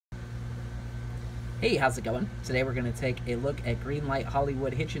Hey, how's it going? Today we're going to take a look at Greenlight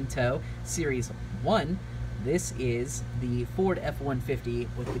Hollywood Hitch and Tow Series 1. This is the Ford F-150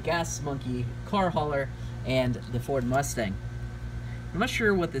 with the Gas Monkey car hauler and the Ford Mustang. I'm not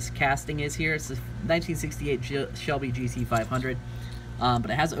sure what this casting is here. It's a 1968 Shelby GT500, but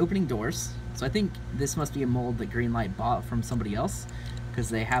it has opening doors. So I think this must be a mold that Greenlight bought from somebody else,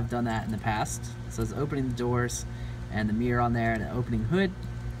 because they have done that in the past. So it's opening the doors and the mirror on there and an opening hood,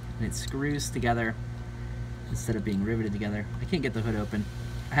 and it screws together instead of being riveted together. I can't get the hood open.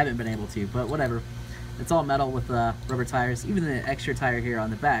 I haven't been able to, but whatever. It's all metal with rubber tires. Even the extra tire here on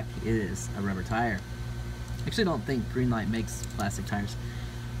the back is a rubber tire. I actually don't think Greenlight makes plastic tires.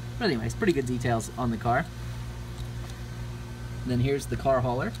 But anyways, pretty good details on the car. And then here's the car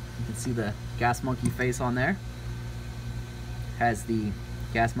hauler. You can see the Gas Monkey face on there. Has the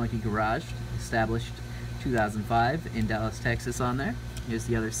Gas Monkey Garage, established 2005 in Dallas, Texas on there. Here's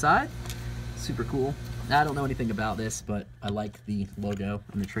the other side. Super cool. Now, I don't know anything about this, but I like the logo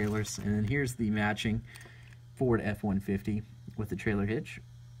and the trailers. And then here's the matching Ford F-150 with the trailer hitch.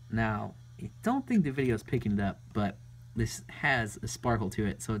 Now, I don't think the video is picking it up, but this has a sparkle to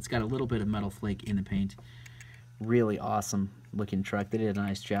it, so it's got a little bit of metal flake in the paint. Really awesome looking truck. They did a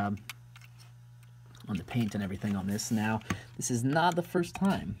nice job on the paint and everything on this. Now, this is not the first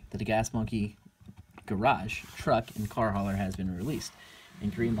time that a Gas Monkey Garage truck and car hauler has been released. In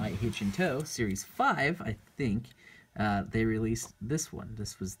Greenlight Hitch and Tow Series 5, I think, they released this one.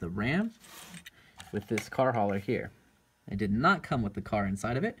 This was the Ram with this car hauler here. It did not come with the car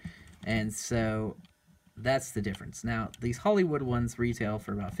inside of it, and so that's the difference. Now, these Hollywood ones retail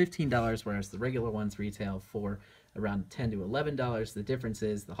for about $15, whereas the regular ones retail for around $10 to $11. The difference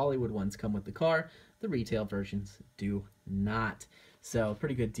is the Hollywood ones come with the car, the retail versions do not. So,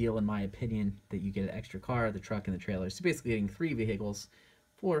 pretty good deal in my opinion that you get an extra car, the truck, and the trailer. So basically getting 3 vehicles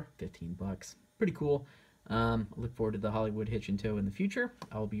for 15 bucks. Pretty cool. I look forward to the Hollywood Hitch and Tow in the future.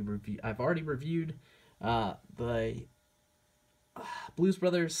 I've already reviewed the Blues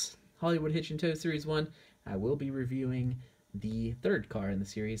Brothers Hollywood Hitch and Tow Series 1. I will be reviewing the third car in the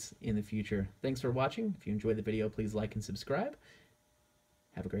series in the future. Thanks for watching. If you enjoyed the video, please like and subscribe.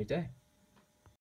 Have a great day.